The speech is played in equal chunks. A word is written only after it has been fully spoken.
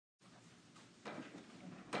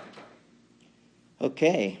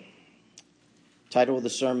Okay. Title of the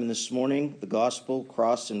sermon this morning, The Gospel,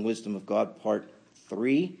 Cross, and Wisdom of God, Part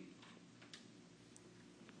 3.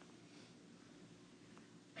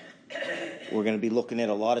 We're going to be looking at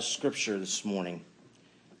a lot of scripture this morning.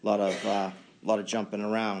 A lot of jumping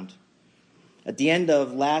around. At the end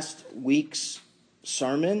of last week's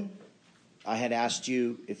sermon, I had asked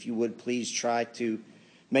you if you would please try to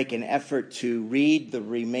make an effort to read the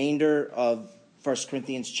remainder of 1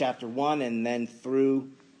 Corinthians chapter 1 and then through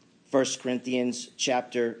 1 Corinthians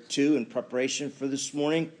chapter 2 in preparation for this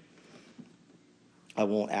morning. I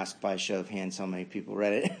won't ask by a show of hands how many people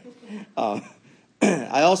read it.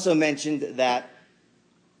 I also mentioned that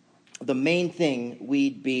the main thing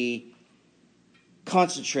we'd be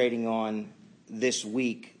concentrating on this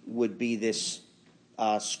week would be this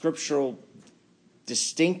scriptural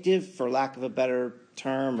distinctive, for lack of a better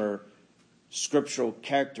term, or scriptural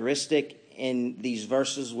characteristic in these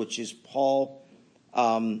verses, which is Paul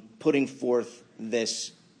putting forth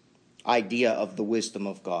this idea of the wisdom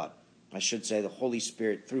of God. I should say the Holy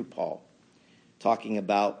Spirit through Paul, talking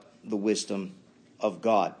about the wisdom of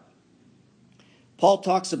God. Paul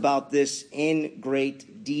talks about this in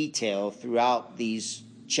great detail throughout these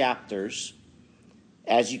chapters,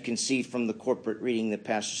 as you can see from the corporate reading that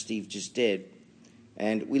Pastor Steve just did.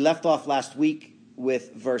 And we left off last week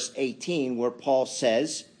with verse 18, where Paul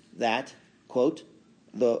says that, quote,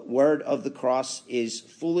 "The word of the cross is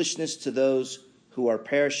foolishness to those who are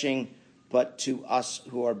perishing, but to us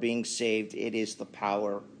who are being saved, it is the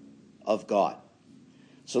power of God."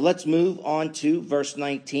 So let's move on to verse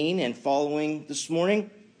 19 and following this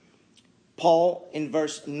morning. Paul, in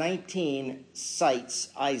verse 19, cites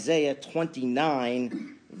Isaiah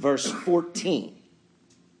 29, verse 14.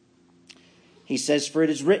 He says, "For it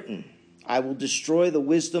is written, I will destroy the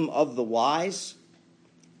wisdom of the wise,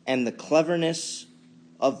 and the cleverness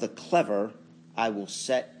of the clever I will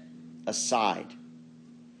set aside."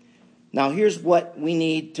 Now here's what we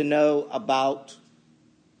need to know about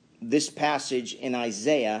this passage in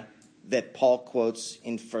Isaiah that Paul quotes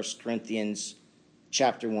in 1 Corinthians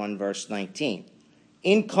chapter 1, verse 19.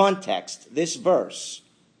 In context, this verse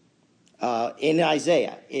in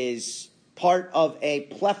Isaiah is part of a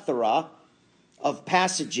plethora of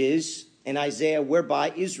passages in Isaiah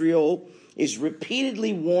whereby Israel is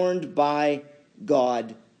repeatedly warned by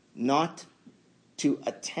God not to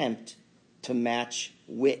attempt to match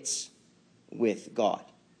wits with God,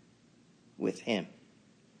 with him.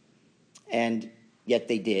 And yet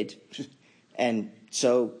they did. And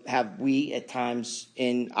so have we at times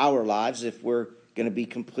in our lives, if we're going to be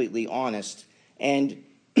completely honest. And,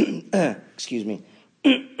 excuse me,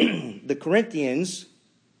 the Corinthians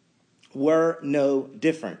were no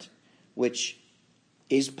different, which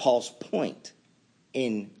is Paul's point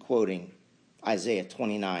in quoting Isaiah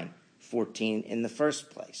 29:14 in the first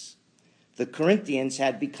place. The Corinthians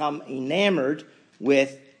had become enamored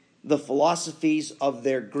with the philosophies of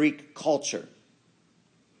their Greek culture.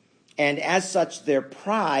 And as such, their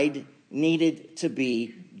pride needed to be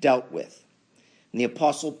dealt with. And the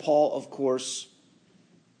Apostle Paul, of course,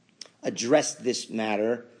 addressed this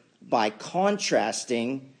matter by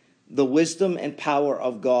contrasting the wisdom and power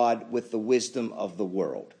of God with the wisdom of the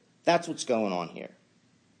world. That's what's going on here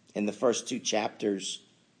in the first two chapters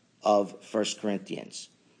of 1 Corinthians.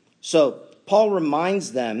 So Paul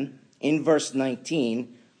reminds them in verse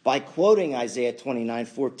 19 by quoting Isaiah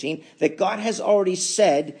 29:14 that God has already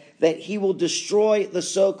said that he will destroy the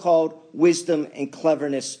so-called wisdom and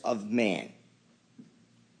cleverness of man.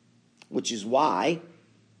 Which is why,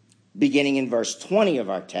 beginning in verse 20 of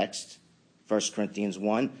our text, 1 Corinthians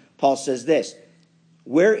 1, Paul says this,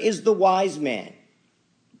 "Where is the wise man?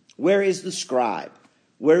 Where is the scribe?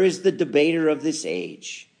 Where is the debater of this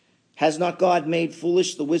age? Has not God made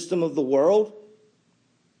foolish the wisdom of the world?"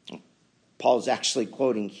 Paul's actually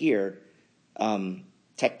quoting here,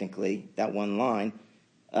 technically, that one line,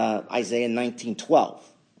 Isaiah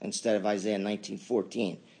 19:12 instead of Isaiah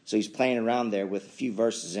 19:14. So he's playing around there with a few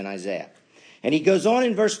verses in Isaiah. And he goes on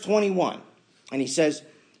in verse 21, and he says,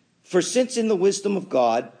 "For since in the wisdom of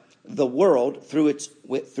God, the world, through its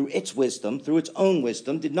wisdom, through its own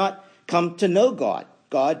wisdom, did not come to know God,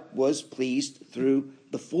 God was pleased through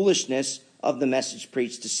the foolishness of the message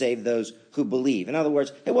preached to save those who believe." In other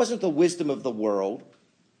words, it wasn't the wisdom of the world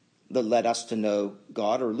that led us to know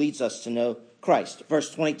God or leads us to know Christ.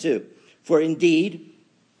 Verse 22, "For indeed,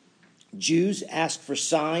 Jews ask for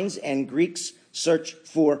signs and Greeks search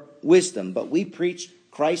for wisdom, but we preach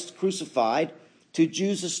Christ crucified, to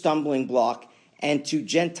Jews a stumbling block, and to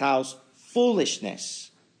Gentiles foolishness."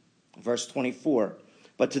 Verse 24,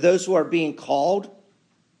 "But to those who are being called,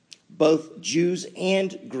 both Jews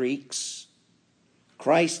and Greeks,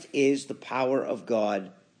 Christ is the power of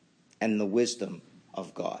God and the wisdom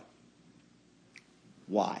of God.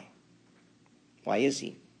 Why? Why is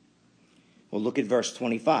he? Well, look at verse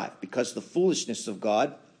 25. Because the foolishness of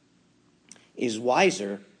God is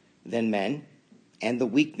wiser than men, and the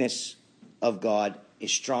weakness of God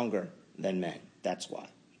is stronger than men. That's why.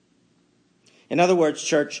 In other words,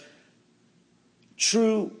 church,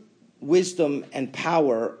 true wisdom and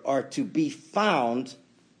power are to be found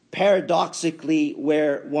paradoxically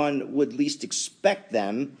where one would least expect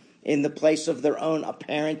them, in the place of their own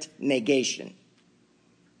apparent negation.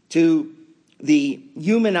 To the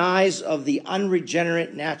human eyes of the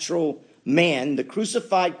unregenerate natural man, the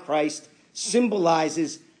crucified Christ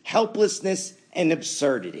symbolizes helplessness and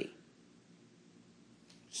absurdity.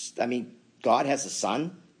 I mean, God has a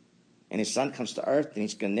son, and his son comes to earth, and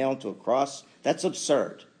he's going to nail him to a cross. That's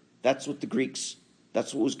absurd. That's what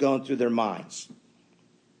that's what was going through their minds.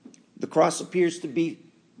 The cross appears to be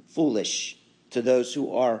foolish to those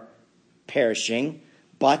who are perishing,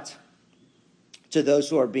 but to those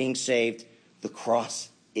who are being saved, the cross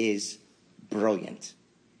is brilliant.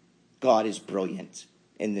 God is brilliant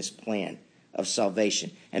in this plan of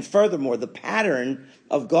salvation. And furthermore, the pattern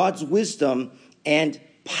of God's wisdom and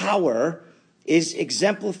power is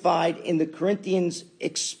exemplified in the Corinthians'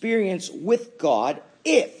 experience with God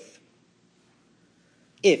if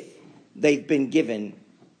they've been given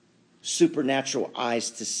supernatural eyes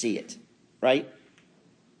to see it, right?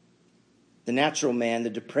 The natural man, the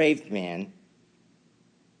depraved man,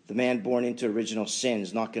 the man born into original sin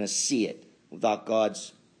is not going to see it without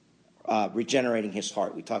God's regenerating his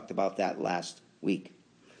heart. We talked about that last week.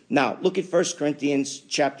 Now, look at 1 Corinthians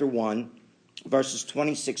chapter 1, verses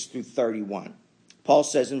 26 through 31. Paul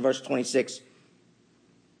says in verse 26,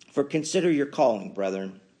 "For consider your calling,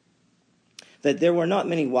 brethren, that there were not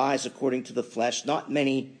many wise according to the flesh, not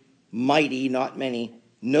many mighty, not many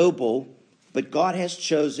noble, but God has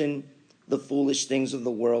chosen the foolish things of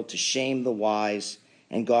the world to shame the wise,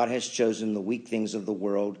 and God has chosen the weak things of the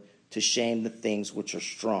world to shame the things which are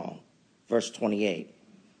strong." Verse 28,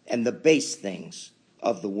 "And the base things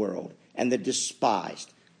of the world and the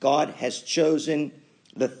despised. God has chosen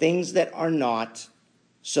the things that are not,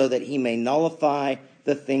 so that he may nullify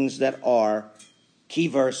the things that are." Key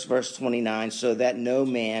verse, verse 29, "so that no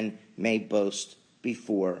man may boast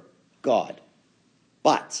before God.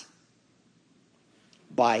 But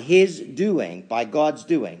by his doing, by God's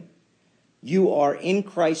doing, you are in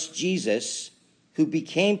Christ Jesus, who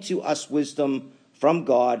became to us wisdom from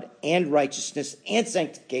God and righteousness and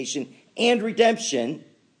sanctification and redemption,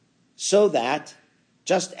 so that,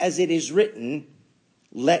 just as it is written,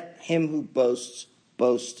 let him who boasts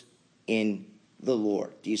boast in the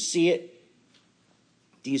Lord." Do you see it?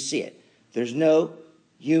 Do you see it? There's no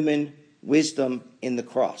human wisdom in the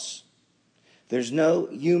cross. There's no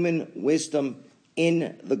human wisdom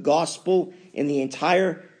in the gospel, in the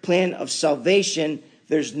entire plan of salvation.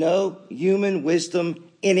 There's no human wisdom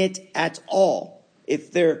in it at all.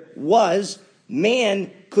 If there was,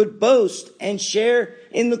 man could boast and share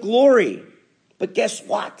in the glory. But guess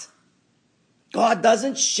what? God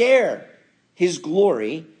doesn't share his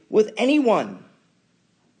glory with anyone.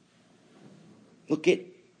 Look at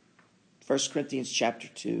 1 Corinthians chapter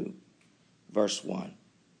 2, verse 1.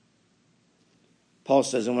 Paul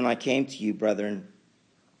says, "And when I came to you, brethren,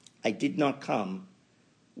 I did not come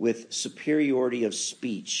with superiority of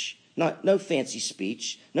speech," no fancy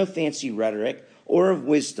speech, no fancy rhetoric, "or of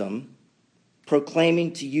wisdom,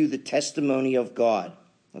 proclaiming to you the testimony of God."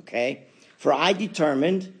 Okay? "For I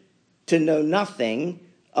determined to know nothing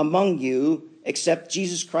among you except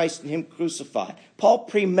Jesus Christ and him crucified." Paul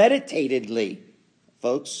premeditatedly,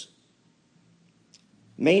 folks,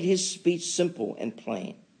 made his speech simple and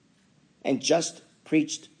plain, and just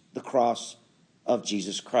preached the cross of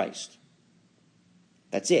Jesus Christ.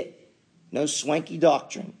 That's it. No swanky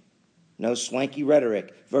doctrine. No swanky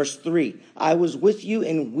rhetoric. Verse 3, "I was with you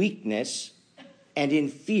in weakness and in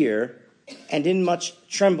fear and in much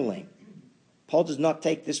trembling." Paul does not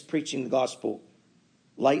take this preaching the gospel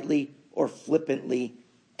lightly or flippantly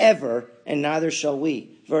ever, and neither shall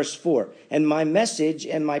we. Verse 4, "And my message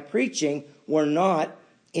and my preaching were not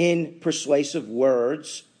in persuasive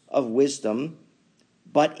words of wisdom,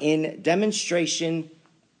 but in demonstration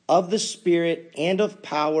of the Spirit and of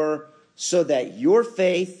power, so that your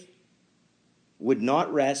faith would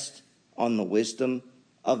not rest on the wisdom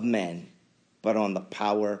of men, but on the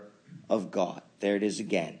power of God." There it is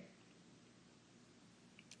again.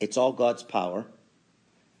 It's all God's power,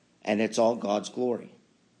 and it's all God's glory.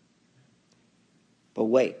 But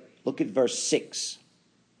wait, look at verse 6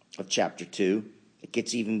 of chapter 2. It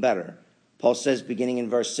gets even better. Paul says, beginning in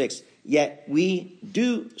verse 6, Yet we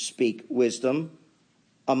do speak wisdom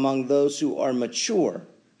among those who are mature.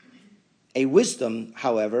 A wisdom,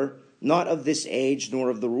 however, not of this age, nor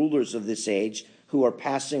of the rulers of this age who are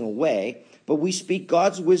passing away, but we speak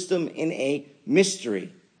God's wisdom in a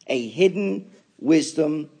mystery, a hidden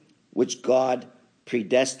wisdom which God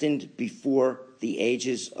predestined before the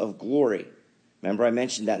ages of glory. Remember, I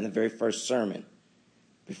mentioned that in the very first sermon.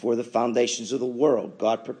 Before the foundations of the world,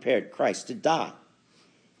 God prepared Christ to die.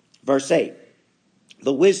 Verse 8,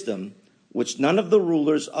 the wisdom which none of the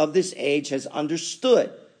rulers of this age has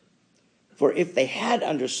understood. For if they had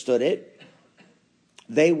understood it,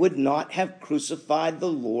 they would not have crucified the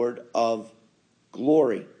Lord of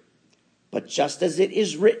glory. But just as it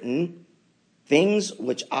is written, things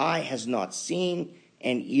which eye has not seen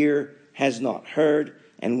and ear has not heard,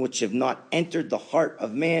 and which have not entered the heart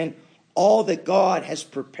of man, all that God has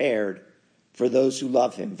prepared for those who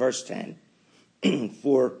love him. Verse 10,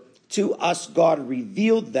 for to us God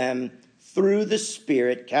revealed them through the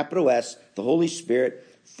Spirit, capital S, the Holy Spirit,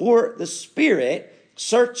 for the Spirit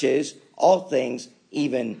searches all things,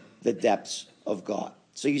 even the depths of God.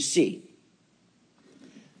 So you see,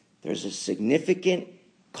 there's a significant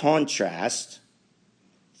contrast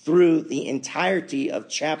through the entirety of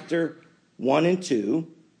chapter 1 and 2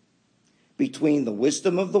 between the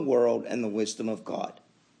wisdom of the world and the wisdom of God.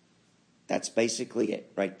 That's basically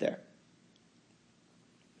it right there.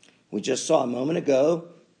 We just saw a moment ago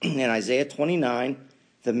in Isaiah 29,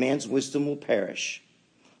 the man's wisdom will perish.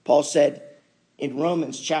 Paul said in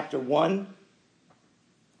Romans chapter 1,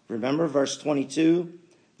 remember verse 22,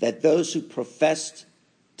 that those who professed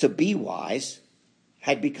to be wise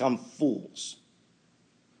had become fools.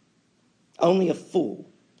 Only a fool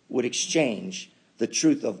would exchange the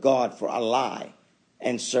truth of God for a lie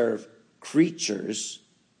and serve creatures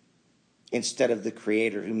instead of the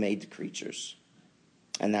Creator who made the creatures.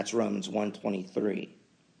 And that's Romans 1:23.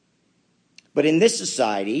 But in this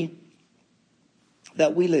society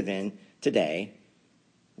that we live in today,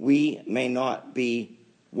 we may not be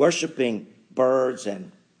worshiping birds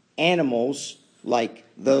and animals like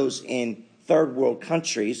those in third world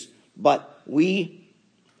countries, but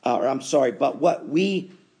what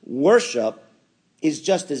we worship is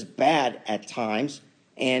just as bad at times,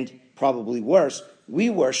 and probably worse.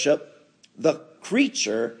 We worship the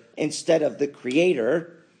creature instead of the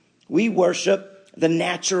Creator. We worship the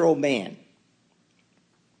natural man.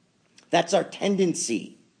 That's our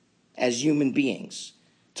tendency as human beings,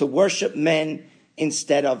 to worship men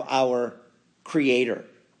instead of our Creator.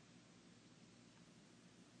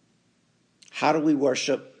 How do we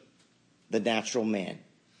worship the natural man?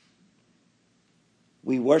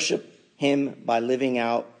 We worship him by living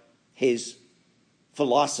out his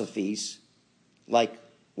philosophies like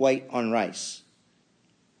white on rice.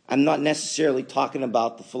 I'm not necessarily talking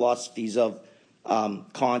about the philosophies of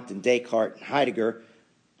Kant and Descartes and Heidegger.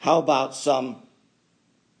 How about some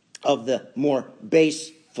of the more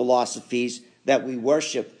base philosophies that we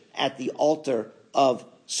worship at the altar of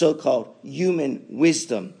so-called human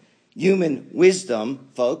wisdom? Human wisdom,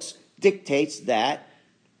 folks, dictates that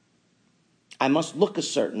I must look a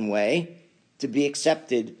certain way to be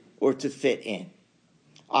accepted or to fit in.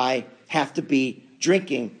 I have to be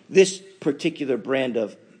drinking this particular brand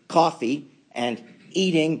of coffee and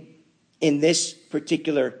eating in this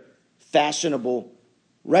particular fashionable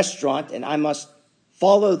restaurant, and I must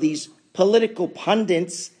follow these political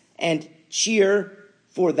pundits and cheer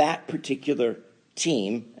for that particular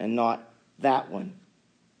team and not that one.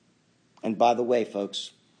 And by the way,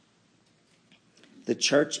 folks, the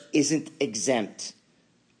church isn't exempt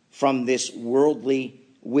from this worldly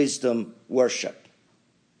wisdom worship.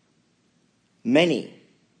 Many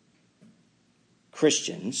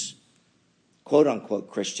Christians,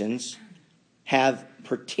 quote-unquote Christians, have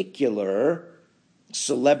particular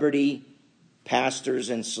celebrity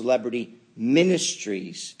pastors and celebrity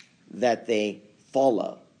ministries that they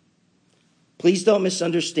follow. Please don't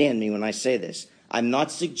misunderstand me when I say this. I'm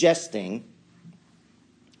not suggesting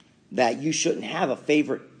that you shouldn't have a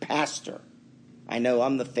favorite pastor. I know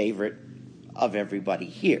I'm the favorite of everybody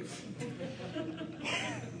here.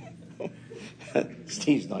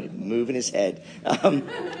 Steve's not even moving his head.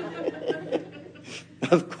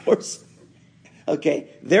 Of course. Okay,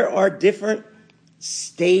 there are different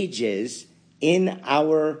stages in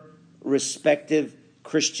our respective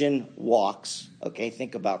Christian walks. Okay,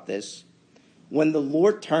 think about this. When the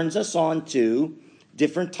Lord turns us on to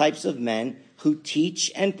different types of men who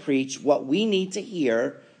teach and preach what we need to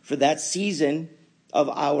hear for that season of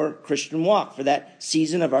our Christian walk, for that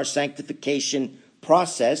season of our sanctification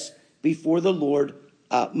process before the Lord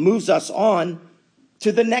moves us on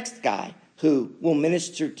to the next guy who will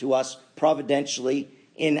minister to us providentially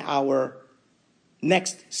in our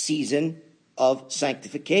next season of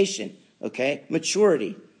sanctification, okay?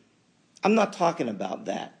 Maturity. I'm not talking about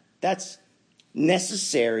that. That's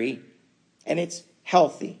necessary, and it's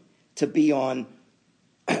healthy to be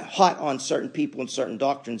hot on certain people and certain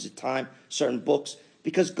doctrines at time, certain books,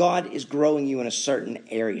 because God is growing you in a certain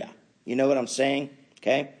area. You know what I'm saying?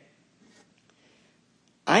 Okay?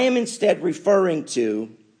 I am instead referring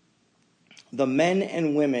to the men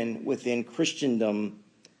and women within Christendom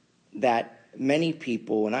that many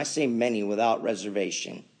people, and I say many without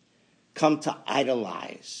reservation, come to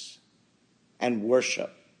idolize and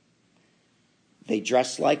worship. They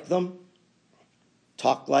dress like them,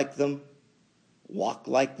 talk like them, walk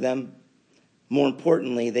like them. More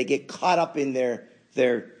importantly, they get caught up in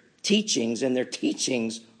their teachings, and their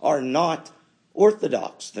teachings are not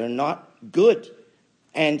orthodox. They're not good.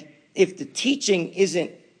 And if the teaching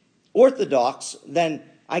isn't orthodox, then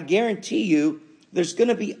I guarantee you there's going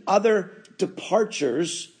to be other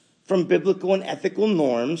departures from biblical and ethical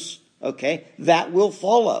norms, okay, that will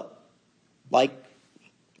follow. Like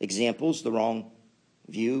examples, the wrong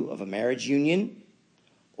view of a marriage union,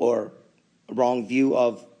 or a wrong view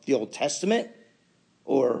of the Old Testament,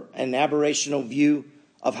 or an aberrational view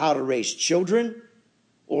of how to raise children,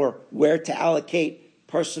 or where to allocate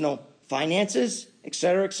personal finances,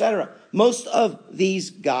 etc., etc. Most of these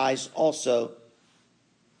guys also,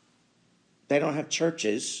 they don't have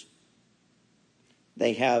churches.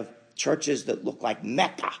 They have churches that look like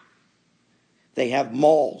Mecca. They have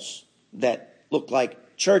malls that look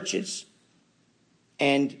like churches.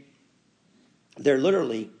 And they're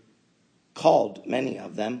literally called, many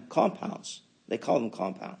of them, compounds. They call them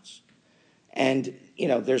compounds. And,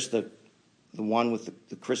 there's the one with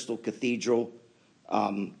the Crystal Cathedral.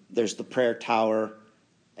 There's the Prayer Tower.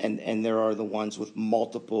 And there are the ones with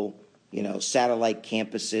multiple, satellite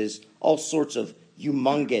campuses, all sorts of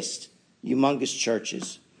humongous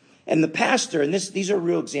churches. And the pastor, and these are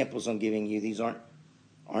real examples I'm giving you. These aren't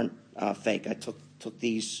fake. I took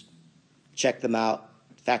these, checked them out,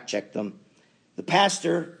 fact-checked them. The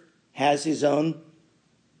pastor has his own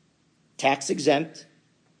tax-exempt,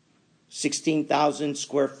 16,000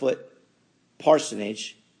 square foot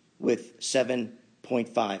parsonage with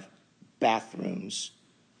 7.5 bathrooms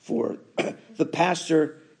for the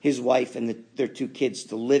pastor, his wife, and their 2 kids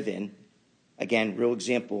to live in. Again, real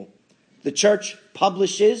example. The church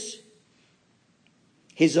publishes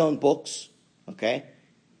his own books, okay?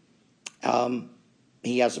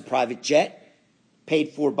 He has a private jet paid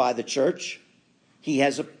for by the church. He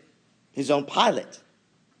has his own pilot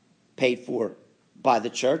paid for by the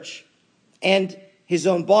church, and his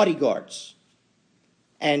own bodyguards.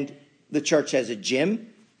 And the church has a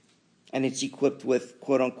gym, and it's equipped with,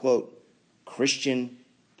 quote-unquote, Christian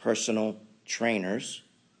personal trainers.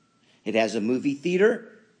 It has a movie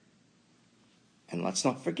theater, and let's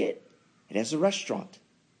not forget, it has a restaurant.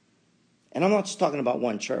 And I'm not just talking about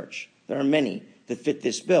one church. There are many that fit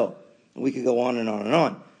this bill. And we could go on and on and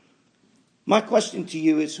on. My question to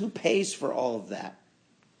you is, who pays for all of that?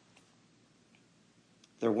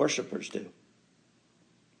 Their worshipers do.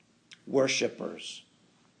 Worshipers.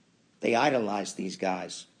 They idolize these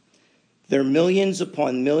guys. There are millions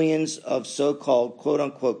upon millions of so-called,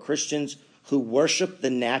 quote-unquote, Christians who worship the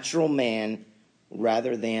natural man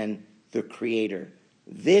rather than the Creator.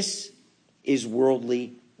 This is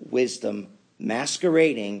worldly wisdom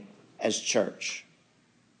masquerading as church.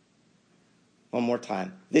 One more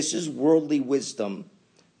time. This is worldly wisdom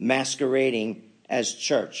masquerading as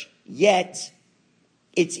church. Yet,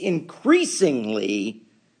 it's increasingly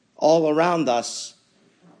all around us,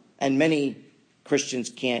 and many Christians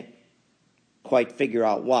can't quite figure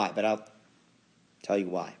out why, but I'll tell you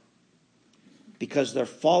why. Because they're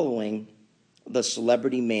following the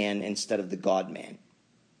celebrity man instead of the God man.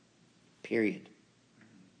 Period.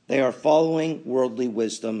 They are following worldly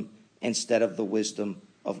wisdom instead of the wisdom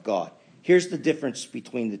of God. Here's the difference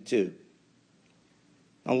between the two.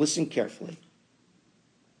 Now listen carefully.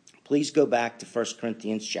 Please go back to 1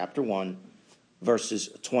 Corinthians chapter 1, verses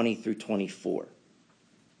 20 through 24.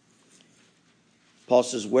 Paul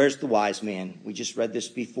says, where's the wise man? We just read this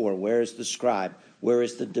before. Where is the scribe? Where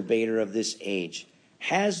is the debater of this age?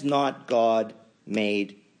 Has not God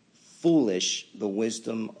made foolish the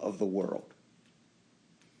wisdom of the world?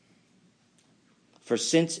 For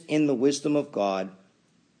since in the wisdom of God,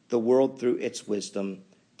 the world through its wisdom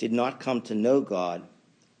did not come to know God,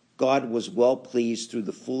 God was well pleased through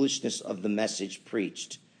the foolishness of the message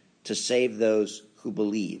preached to save those who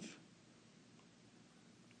believe.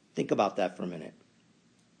 Think about that for a minute.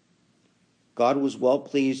 God was well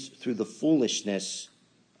pleased through the foolishness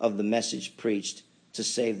of the message preached to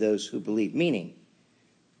save those who believe. Meaning,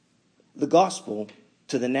 the gospel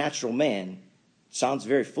to the natural man sounds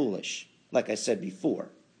very foolish. Like I said before,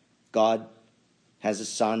 God has a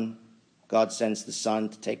son. God sends the son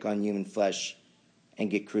to take on human flesh and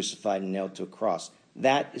get crucified and nailed to a cross.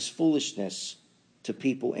 That is foolishness to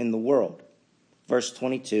people in the world. Verse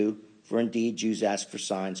 22, for indeed Jews ask for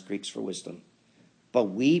signs, Greeks for wisdom. But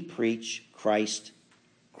we preach Christ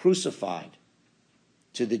crucified.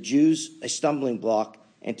 To the Jews a stumbling block,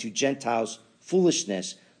 and to Gentiles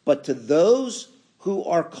foolishness. But to those who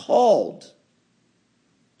are called,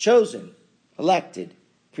 chosen, elected,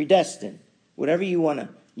 predestined, whatever you want to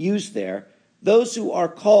use there, those who are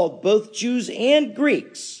called, both Jews and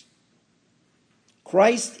Greeks,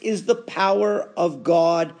 Christ is the power of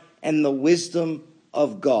God and the wisdom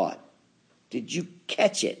of God. Did you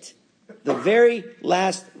catch it? The very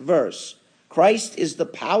last verse. Christ is the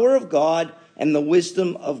power of God and the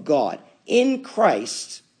wisdom of God. If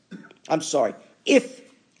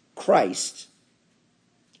Christ,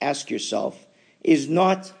 ask yourself, is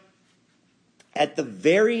not at the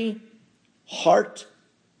very heart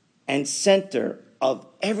and center of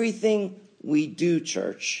everything we do,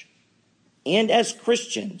 church, and as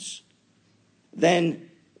Christians, then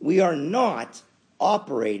we are not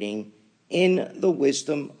operating in the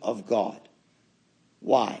wisdom of God.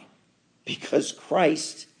 Why? Because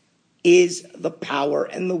Christ is the power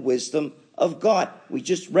and the wisdom of God. We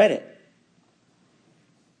just read it.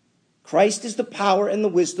 Christ is the power and the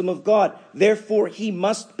wisdom of God. Therefore, he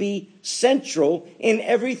must be central in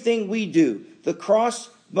everything we do. The cross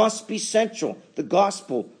must be central. The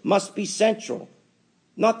gospel must be central.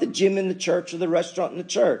 Not the gym in the church or the restaurant in the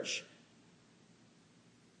church.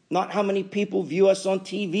 Not how many people view us on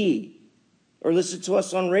TV or listen to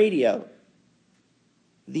us on radio.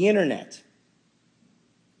 The internet.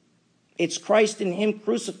 It's Christ and him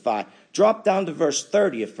crucified. Drop down to verse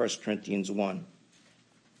 30 of 1 Corinthians 1.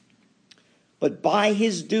 But by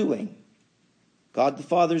his doing, God the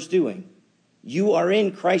Father's doing, you are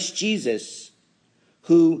in Christ Jesus,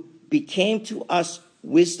 who became to us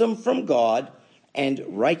wisdom from God and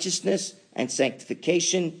righteousness and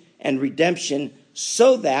sanctification and redemption,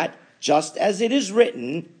 so that, just as it is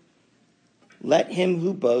written, let him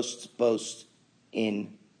who boasts boast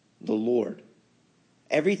in the Lord.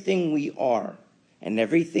 Everything we are and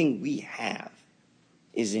everything we have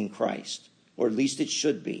is in Christ, or at least it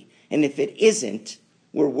should be. And if it isn't,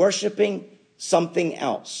 we're worshiping something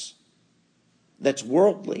else that's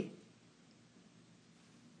worldly.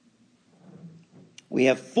 We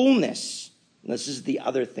have fullness. This is the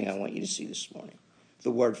other thing I want you to see this morning.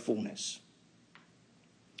 The word fullness.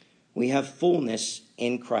 We have fullness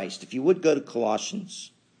in Christ. If you would go to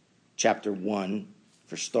Colossians chapter 1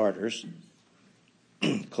 for starters.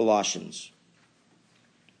 Colossians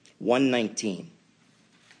 1:19.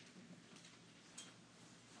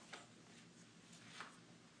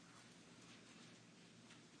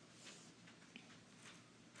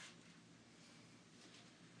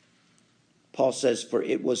 Paul says, for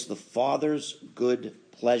it was the Father's good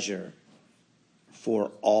pleasure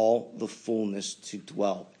for all the fullness to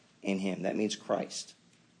dwell in him. That means Christ.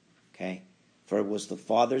 Okay? For it was the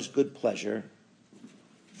Father's good pleasure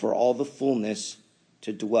for all the fullness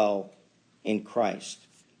to dwell in Christ.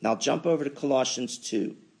 Now jump over to Colossians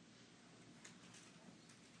 2,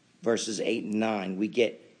 verses 8 and 9. We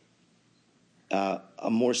get a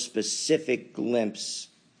more specific glimpse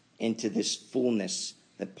into this fullness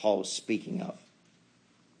that Paul is speaking of.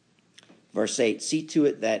 Verse 8, see to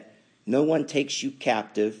it that no one takes you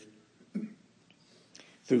captive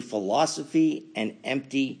through philosophy and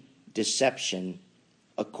empty deception,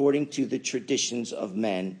 according to the traditions of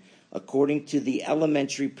men, according to the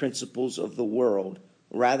elementary principles of the world,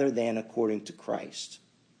 rather than according to Christ.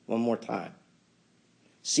 One more time.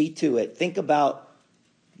 See to it. Think about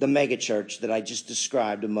the megachurch that I just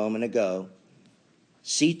described a moment ago.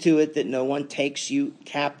 See to it that no one takes you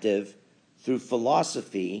captive through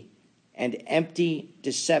philosophy and empty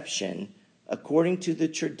deception, according to the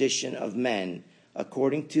tradition of men,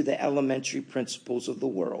 according to the elementary principles of the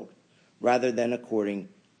world, rather than according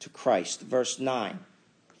to Christ. Verse 9,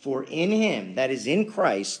 for in him, that is in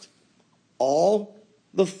Christ, all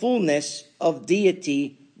the fullness of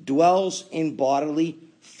deity dwells in bodily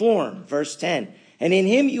form. Verse 10, and in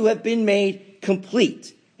him you have been made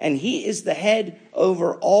complete, and he is the head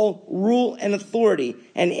over all rule and authority,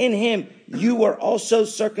 and in him you are also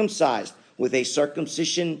circumcised with a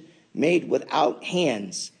circumcision made without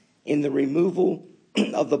hands, in the removal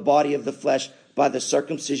of the body of the flesh by the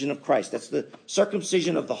circumcision of Christ. That's the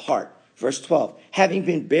circumcision of the heart. Verse 12, having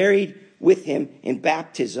been buried with him in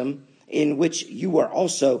baptism, in which you were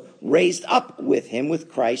also raised up with him,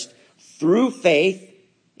 with Christ, through faith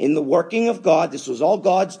in the working of God. This was all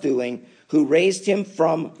God's doing, who raised him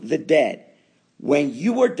from the dead. When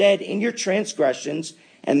you were dead in your transgressions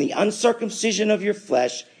and the uncircumcision of your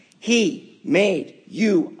flesh, he made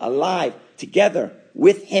you alive together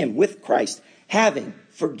with him, with Christ, having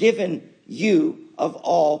forgiven you of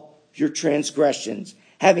all your transgressions,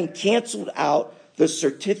 having canceled out the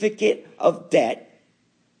certificate of debt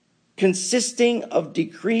consisting of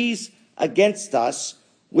decrees against us,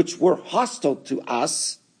 which were hostile to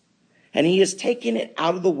us, and he has taken it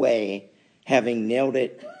out of the way, having nailed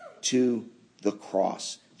it to the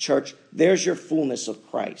cross. Church, there's your fullness of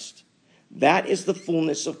Christ. That is the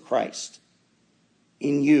fullness of Christ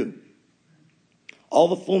in you. All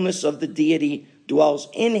the fullness of the deity dwells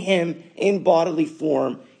in him in bodily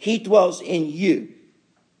form. He dwells in you.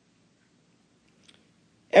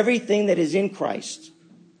 Everything that is in Christ,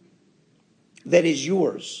 that is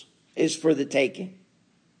yours, is for the taking,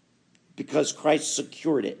 because Christ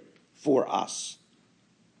secured it for us.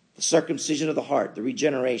 The circumcision of the heart, the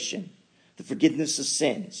regeneration, the forgiveness of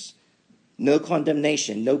sins, no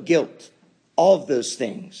condemnation, no guilt. All of those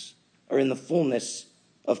things are in the fullness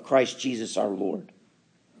of Christ Jesus our Lord.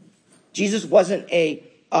 Jesus wasn't a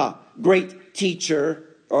great teacher,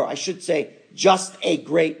 or I should say just a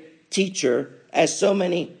great teacher, as so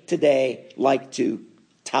many today like to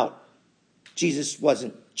tout. Jesus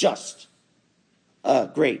wasn't just a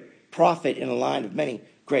great prophet in a line of many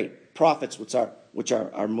great prophets, which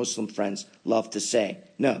our Muslim friends love to say.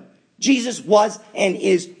 No, Jesus was and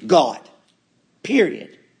is God,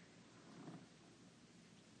 period.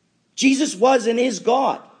 Jesus was and is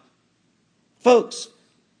God. Folks,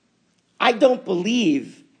 I don't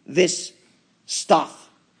believe this stuff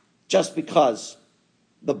just because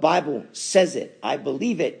the Bible says it. I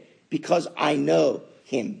believe it because I know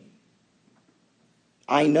him.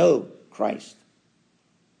 I know Christ.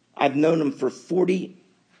 I've known him for 40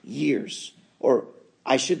 years. Or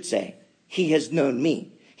I should say, he has known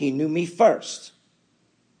me. He knew me first.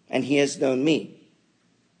 And he has known me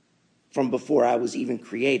from before I was even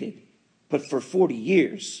created. But for 40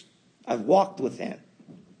 years, I've walked with him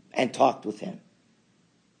and talked with him.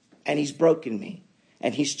 And he's broken me.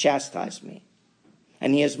 And he's chastised me.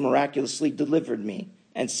 And he has miraculously delivered me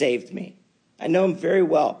and saved me. I know him very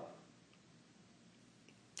well.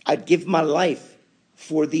 I'd give my life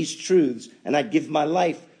for these truths, and I'd give my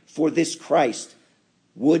life for this Christ.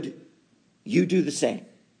 Would you do the same?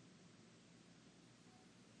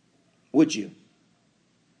 Would you?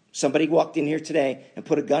 Somebody walked in here today and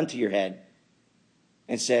put a gun to your head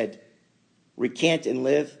and said, recant and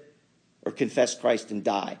live, or confess Christ and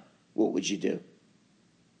die. What would you do?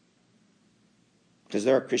 Because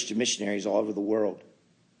there are Christian missionaries all over the world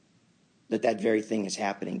that very thing is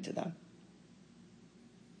happening to them.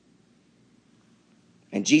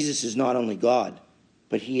 And Jesus is not only God,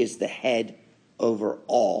 but he is the head over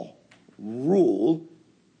all rule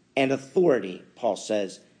and authority, Paul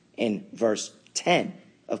says in verse 10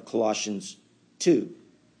 of Colossians 2.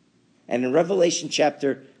 And in Revelation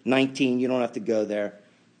chapter 19, you don't have to go there,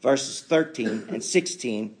 verses 13 and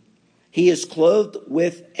 16, he is clothed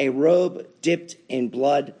with a robe dipped in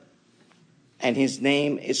blood, and his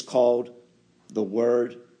name is called the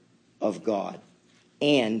Word of God.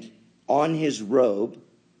 And on his robe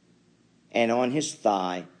and on his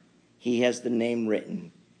thigh, he has the name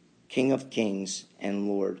written, King of Kings and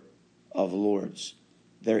Lord of Lords.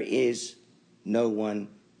 There is no one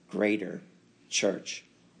greater, church.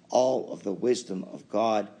 All of the wisdom of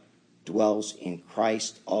God dwells in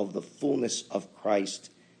Christ. All of the fullness of Christ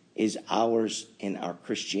is ours in our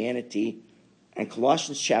Christianity. And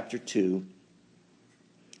Colossians chapter 2,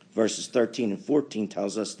 verses 13 and 14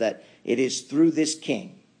 tells us that it is through this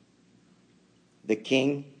King, the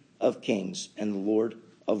King of Kings and the Lord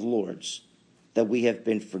of Lords, that we have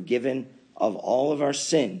been forgiven of all of our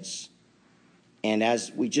sins. And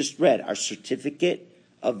as we just read, our certificate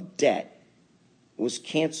of debt was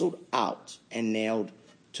canceled out and nailed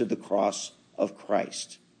to the cross of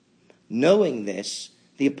Christ. Knowing this,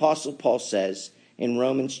 the Apostle Paul says in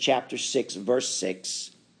Romans chapter 6, verse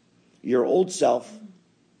 6, your old self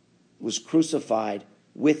was crucified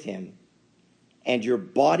with him, and your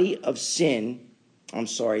body of sin,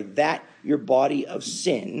 that your body of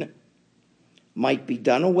sin might be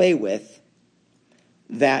done away with,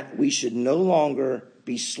 that we should no longer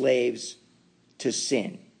be slaves to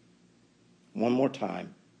sin. One more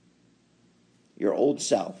time. Your old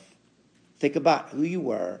self. Think about who you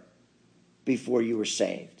were before you were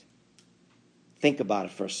saved. Think about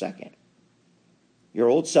it for a second. Your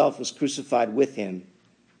old self was crucified with him,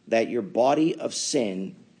 that your body of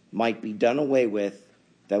sin might be done away with,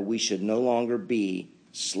 that we should no longer be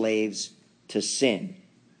slaves to sin.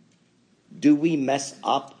 Do we mess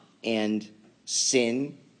up and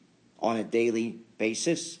sin on a daily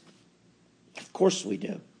basis? Of course we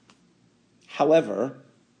do. However,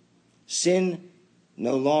 sin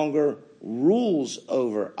no longer rules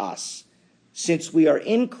over us. Since we are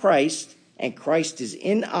in Christ and Christ is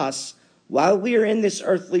in us, while we are in this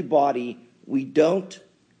earthly body, we don't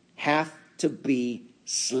have to be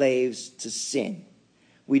slaves to sin.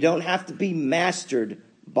 We don't have to be mastered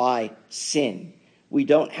by sin. We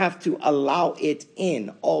don't have to allow it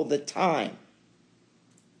in all the time.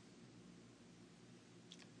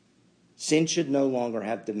 Sin should no longer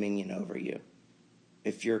have dominion over you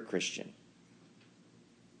if you're a Christian.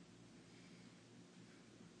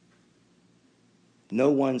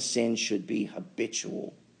 No one sin should be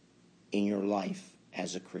habitual in your life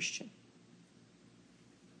as a Christian.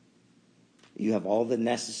 You have all the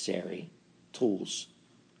necessary tools.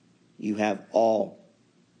 You have all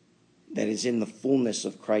that is in the fullness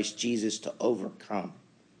of Christ Jesus to overcome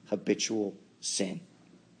habitual sin.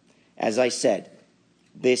 As I said,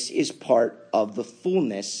 this is part of the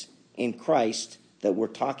fullness in Christ that we're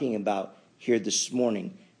talking about here this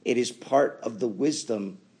morning. It is part of the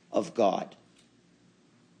wisdom of God.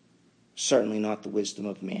 Certainly not the wisdom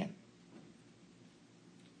of man.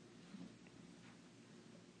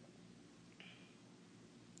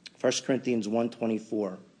 First Corinthians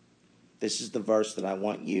 1:24. This is the verse that I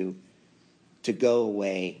want you to go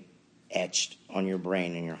away etched on your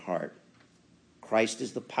brain and your heart. Christ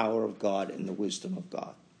is the power of God and the wisdom of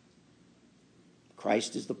God.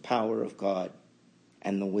 Christ is the power of God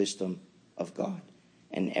and the wisdom of God.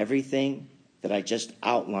 And everything that I just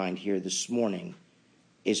outlined here this morning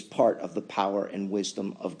is part of the power and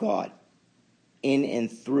wisdom of God. In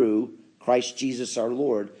and through Christ Jesus our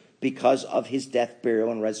Lord, because of his death,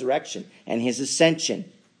 burial, and resurrection, and his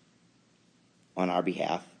ascension on our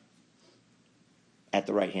behalf at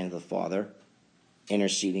the right hand of the Father,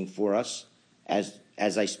 interceding for us as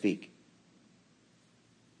I speak.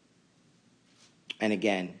 And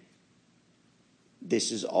again,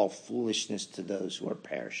 this is all foolishness to those who are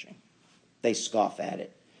perishing. They scoff at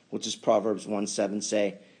it. What does Proverbs 1:7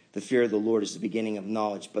 say? The fear of the Lord is the beginning of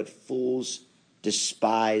knowledge, but fools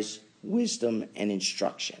despise wisdom and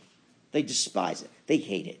instruction. They despise it. They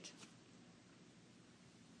hate it.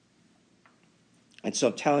 And so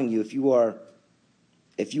I'm telling you, if you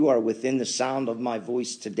are within the sound of my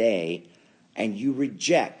voice today and you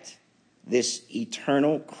reject this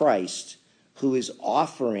eternal Christ who is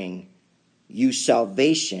offering you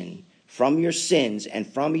salvation from your sins and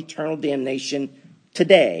from eternal damnation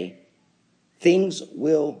today, things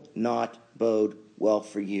will not bode well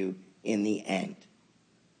for you in the end.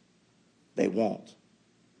 They won't.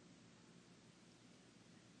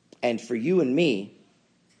 And for you and me,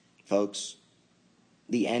 folks,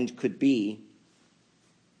 the end could be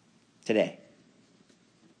today.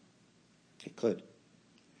 It could.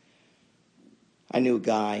 I knew a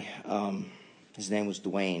guy, his name was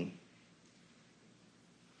Dwayne,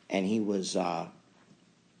 and he was a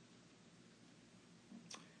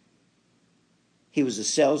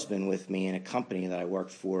salesman with me in a company that I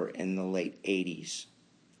worked for in the late 80s.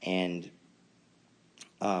 And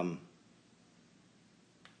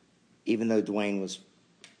even though Dwayne was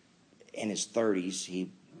in his 30s,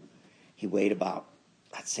 he weighed about,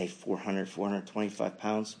 I'd say 425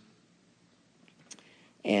 pounds.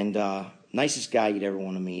 And nicest guy you'd ever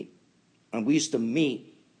want to meet. And we used to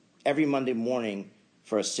meet every Monday morning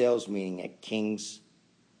for a sales meeting at King's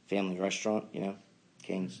Family Restaurant,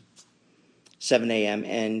 King's, 7 a.m.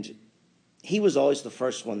 And he was always the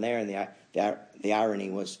first one there. And the irony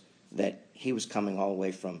was that he was coming all the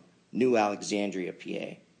way from New Alexandria,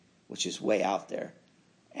 PA, which is way out there.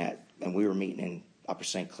 And we were meeting in Upper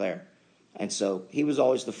St. Clair. And so he was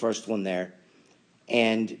always the first one there.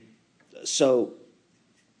 And so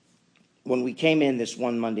when we came in this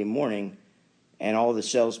one Monday morning and all the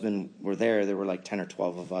salesmen were there were like 10 or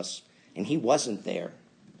 12 of us, and he wasn't there.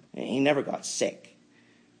 And he never got sick.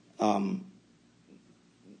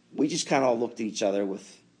 We just kind of all looked at each other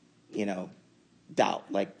with,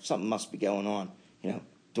 doubt, like something must be going on.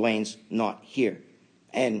 Dwayne's not here.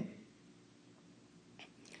 And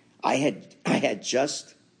I had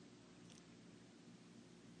just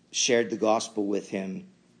shared the gospel with him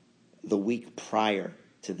the week prior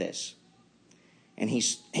to this. And he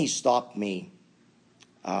stopped me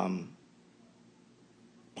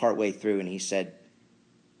partway through, and he said,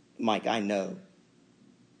 Mike, I know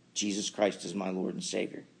Jesus Christ is my Lord and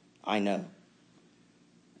Savior. I know.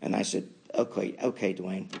 And I said, okay,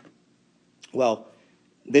 Dwayne. Well,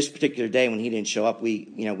 this particular day when he didn't show up, we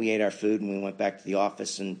ate our food and we went back to the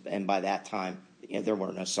office. And by that time, there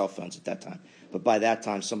were no cell phones at that time. But by that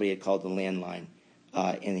time, somebody had called the landline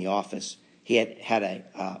in the office. He had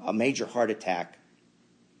a major heart attack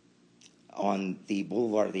on the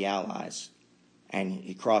Boulevard of the Allies, and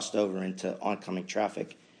he crossed over into oncoming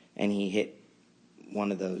traffic, and he hit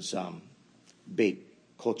one of those big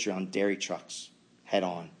Culture dairy trucks head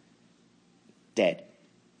on, dead.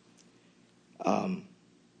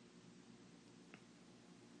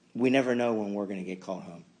 We never know when we're going to get called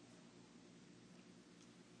home.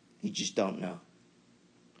 You just don't know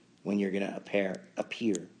when you're going to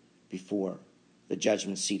appear before the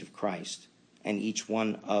judgment seat of Christ, and each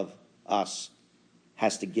one of us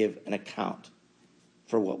has to give an account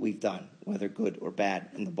for what we've done, whether good or bad,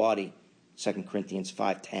 in the body, 2 Corinthians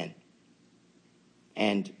 5:10.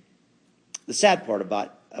 And the sad part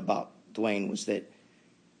about Dwayne was that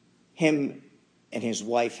him and his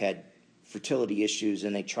wife had fertility issues,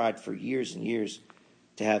 and they tried for years and years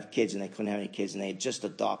to have kids, and they couldn't have any kids, and they had just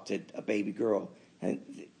adopted a baby girl, and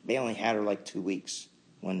they only had her like 2 weeks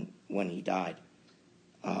when he died.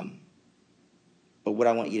 But what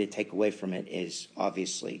I want you to take away from it is,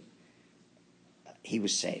 obviously, he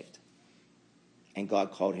was saved, and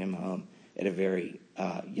God called him home at a very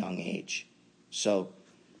young age. So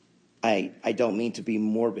I don't mean to be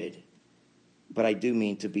morbid, but I do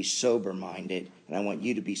mean to be sober-minded, and I want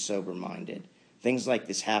you to be sober-minded. Things like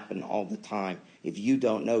this happen all the time. If you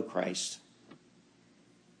don't know Christ,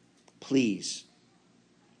 please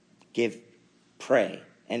pray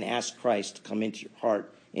and ask Christ to come into your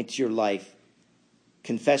heart, into your life.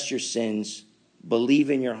 Confess your sins. Believe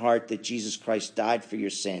in your heart that Jesus Christ died for your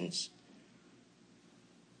sins.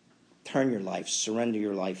 Turn your life, surrender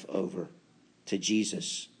your life over to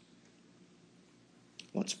Jesus.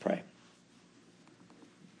 Let's pray.